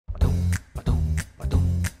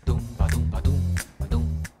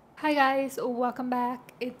Hi guys, welcome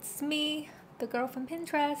back. It's me, the girl from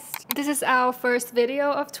Pinterest. This is our first video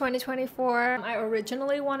of 2024. I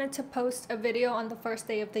originally wanted to post a video on the first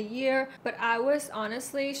day of the year, but I was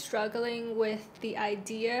honestly struggling with the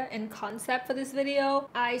idea and concept for this video.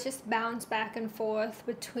 I just bounced back and forth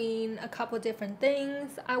between a couple different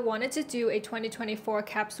things. I wanted to do a 2024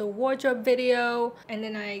 capsule wardrobe video, and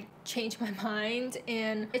then I changed my mind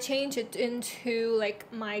and I changed it into like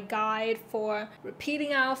my guide for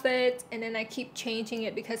repeating outfits, and then I keep changing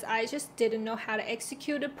it because I just didn't know how to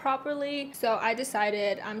execute it properly. So I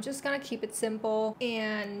decided I'm just gonna keep it simple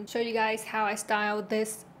and show you guys how I styled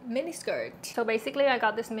this mini skirt. So basically I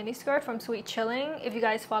got this mini skirt from Sweet Chilling. If you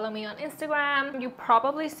guys follow me on Instagram, you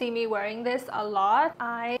probably see me wearing this a lot.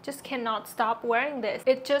 I just cannot stop wearing this.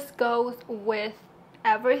 It just goes with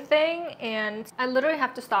everything and I literally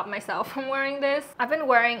have to stop myself from wearing this. I've been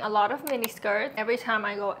wearing a lot of mini skirts every time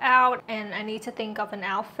I go out and I need to think of an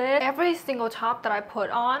outfit. Every single top that I put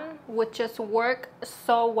on would just work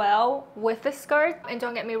so well with this skirt. And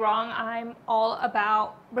don't get me wrong, I'm all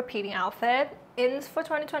about repeating outfits. Ins for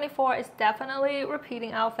 2024 is definitely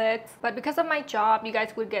repeating outfits, but because of my job, you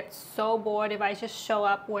guys would get so bored if I just show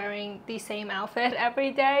up wearing the same outfit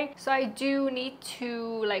every day. So I do need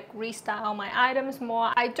to like restyle my items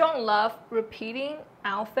more. I don't love repeating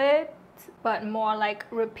outfits, but more like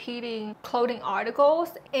repeating clothing articles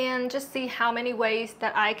and just see how many ways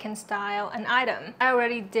that I can style an item. I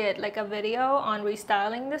already did like a video on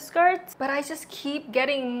restyling the skirts, but I just keep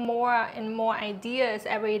getting more and more ideas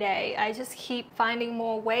every day. I just keep finding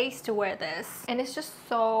more ways to wear this and it's just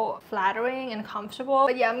so flattering and comfortable.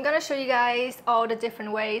 But yeah, I'm gonna show you guys all the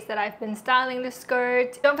different ways that I've been styling this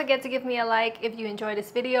skirt. Don't forget to give me a like if you enjoyed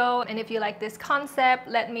this video, and if you like this concept,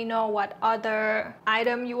 let me know what other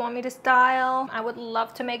item you want me to style. I would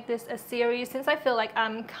love to make this a series since I feel like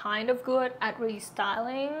I'm kind of good at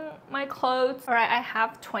restyling my clothes. Alright, I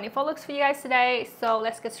have 24 looks for you guys today, so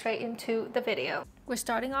let's get straight into the video. We're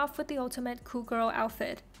starting off with the ultimate cool girl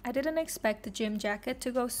outfit. I didn't expect the gym jacket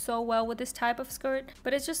to go so well with this type of skirt,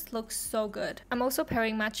 but it just looks so good. I'm also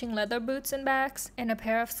pairing matching leather boots and bags and a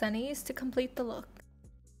pair of sunnies to complete the look.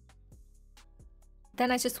 Then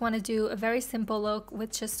I just want to do a very simple look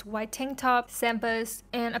with just white tank top, Sampas,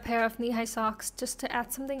 and a pair of knee-high socks just to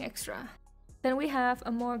add something extra. Then we have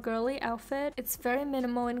a more girly outfit. It's very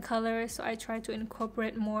minimal in color, so I try to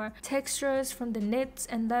incorporate more textures from the knits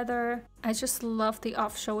and leather. I just love the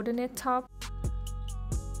off-shoulder knit top.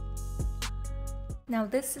 Now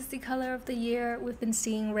this is the color of the year. We've been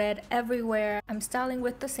seeing red everywhere. I'm styling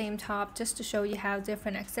with the same top just to show you how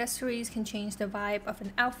different accessories can change the vibe of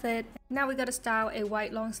an outfit. Now we gotta style a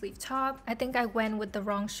white long sleeve top. I think I went with the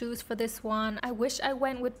wrong shoes for this one. I wish I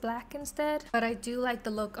went with black instead, but I do like the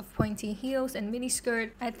look of pointy heels and mini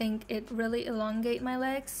skirt. I think it really elongates my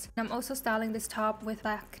legs. I'm also styling this top with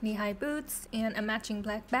black knee-high boots and a matching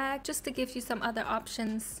black bag just to give you some other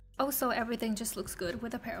options. Also, everything just looks good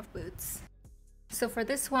with a pair of boots. So for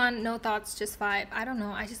this one, no thoughts, just vibe. I don't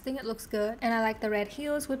know, I just think it looks good. And I like the red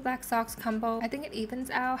heels with black socks combo. I think it evens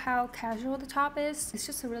out how casual the top is. It's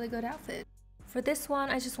just a really good outfit. For this one,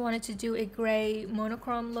 I just wanted to do a gray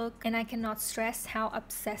monochrome look, and I cannot stress how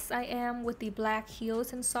obsessed I am with the black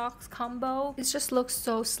heels and socks combo. It just looks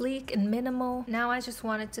so sleek and minimal. Now I just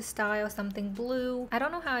wanted to style something blue. I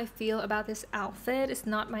don't know how I feel about this outfit. It's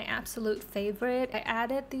not my absolute favorite. I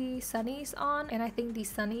added the sunnies on, and I think the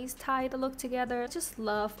sunnies tie the look together. I just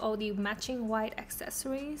love all the matching white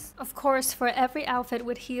accessories. Of course, for every outfit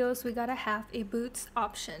with heels, we gotta have a boots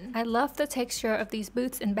option. I love the texture of these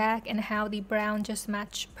boots and bag and how the brown just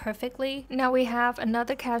match perfectly. Now we have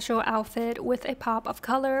another casual outfit with a pop of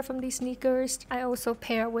color from these sneakers. I also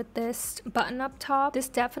pair with this button-up top. This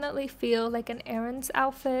definitely feels like an errands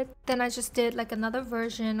outfit. Then I just did like another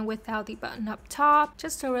version without the button-up top.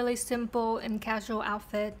 Just a really simple and casual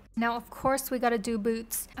outfit. Now of course we gotta do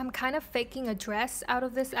boots. I'm kind of faking a dress out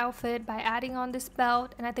of this outfit by adding on this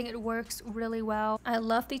belt, and I think it works really well. I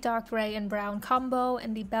love the dark gray and brown combo,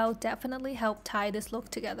 and the belt definitely helped tie this look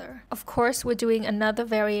together. Of course we're doing another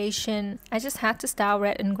variation. I just had to style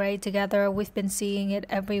red and gray together. We've been seeing it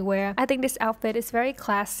everywhere. I think this outfit is very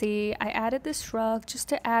classy. I added this shrug just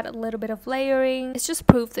to add a little bit of layering. It's just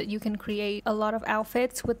proof that you can create a lot of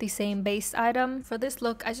outfits with the same base item. For this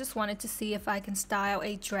look, I just wanted to see if I can style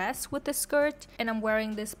a dress with the skirt, and I'm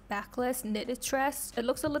wearing this backless knitted dress. It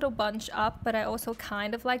looks a little bunched up, but I also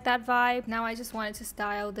kind of like that vibe. Now I just wanted to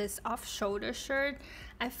style this off-shoulder shirt.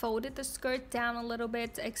 I folded the skirt down a little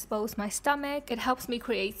bit to expose my stomach. It helps me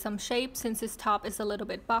create some shape since this top is a little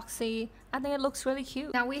bit boxy. I think it looks really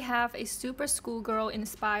cute. Now we have a super schoolgirl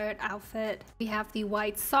inspired outfit. We have the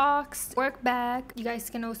white socks, work bag. You guys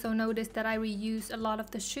can also notice that I reused a lot of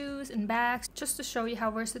the shoes and bags just to show you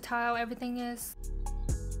how versatile everything is.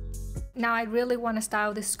 Now I really want to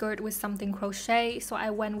style this skirt with something crochet, so I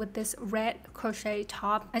went with this red crochet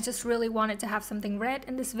top. I just really wanted to have something red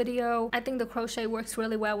in this video. I think the crochet works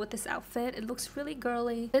really well with this outfit. It looks really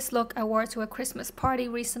girly. This look I wore to a Christmas party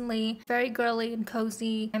recently. Very girly and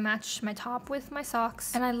cozy. I matched my top with my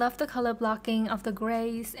socks, and I love the color blocking of the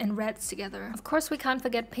grays and reds together. Of course we can't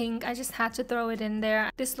forget pink. I just had to throw it in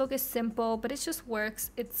there. This look is simple, but it just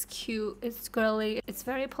works. It's cute, it's girly, it's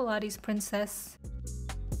very Pilates princess.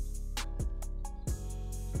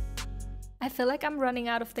 I feel like I'm running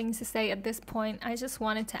out of things to say at this point. I just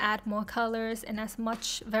wanted to add more colors and as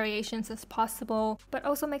much variations as possible, but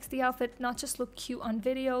also makes the outfit not just look cute on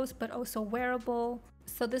videos, but also wearable.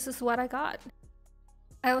 So this is what I got.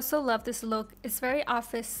 I also love this look. It's very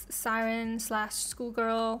office siren slash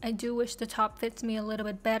schoolgirl. I do wish the top fits me a little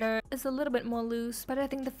bit better. It's a little bit more loose, but I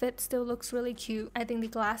think the fit still looks really cute. I think the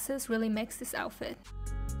glasses really makes this outfit.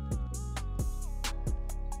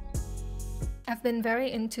 I've been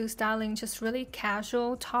very into styling just really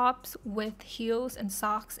casual tops with heels and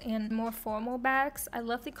socks and more formal bags. I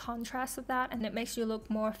love the contrast of that, and it makes you look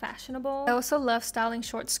more fashionable. I also love styling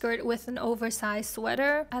short skirt with an oversized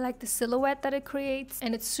sweater. I like the silhouette that it creates,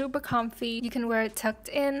 and it's super comfy. You can wear it tucked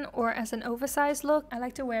in or as an oversized look. I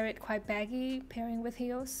like to wear it quite baggy, pairing with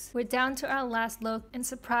heels. We're down to our last look, and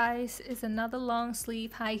surprise is another long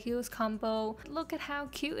sleeve high heels combo. Look at how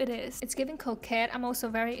cute it is. It's giving coquette. I'm also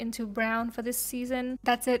very into brown for this season.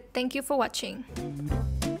 That's it. Thank you for watching.